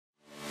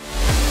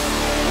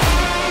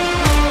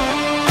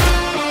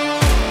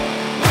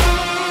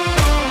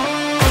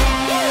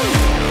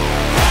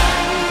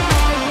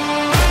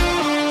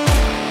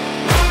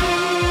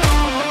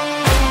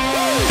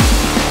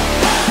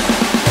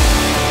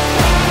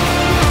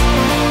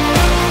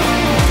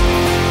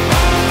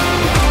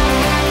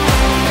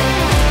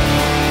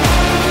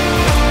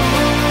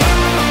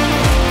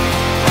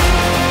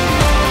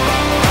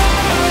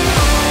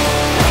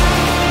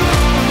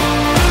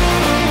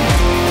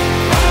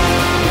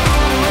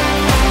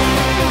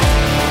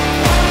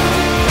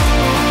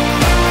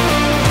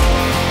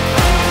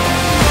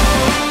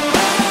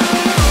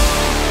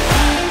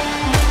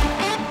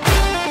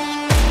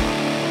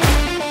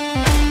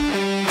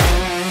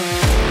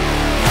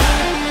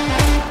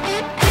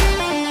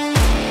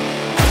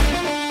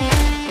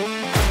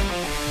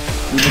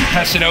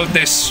testing out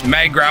this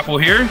mag grapple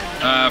here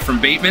from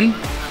Bateman.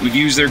 We've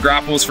used their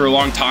grapples for a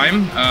long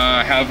time.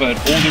 I have an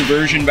older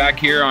version back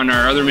here on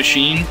our other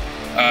machine.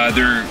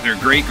 They're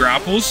great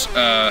grapples,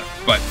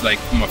 but like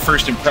my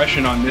first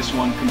impression on this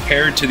one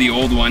compared to the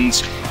old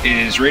ones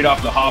is right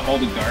off the hop, all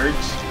the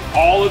guards,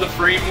 all of the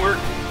framework,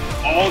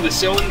 all the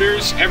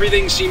cylinders,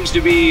 everything seems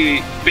to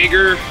be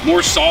bigger,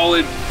 more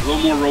solid, a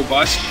little more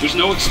robust. There's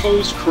no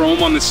exposed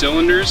chrome on the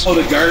cylinders. All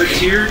the guards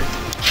here,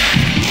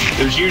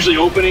 there's usually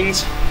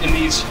openings in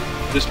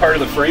this part of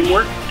the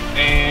framework,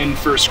 and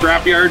for a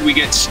scrapyard we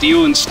get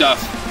steel and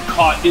stuff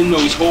caught in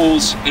those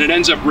holes, and it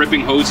ends up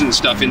ripping hoses and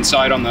stuff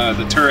inside on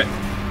the turret.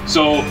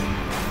 So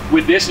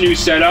with this new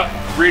setup,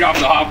 right off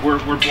the hop,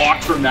 we're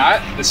blocked from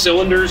that. The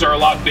cylinders are a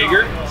lot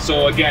bigger,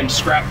 so again,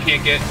 scrap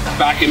can't get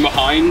back in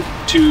behind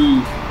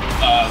to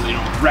you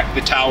know, wreck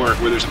the tower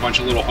where there's a bunch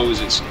of little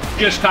hoses.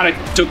 Just kind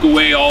of took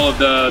away all of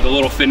the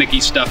little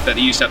finicky stuff that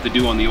you used to have to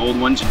do on the old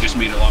ones and just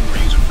made it a lot more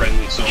user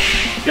friendly. So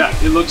yeah,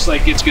 it looks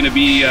like it's going to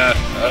be a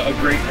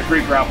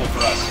great grapple for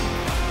us.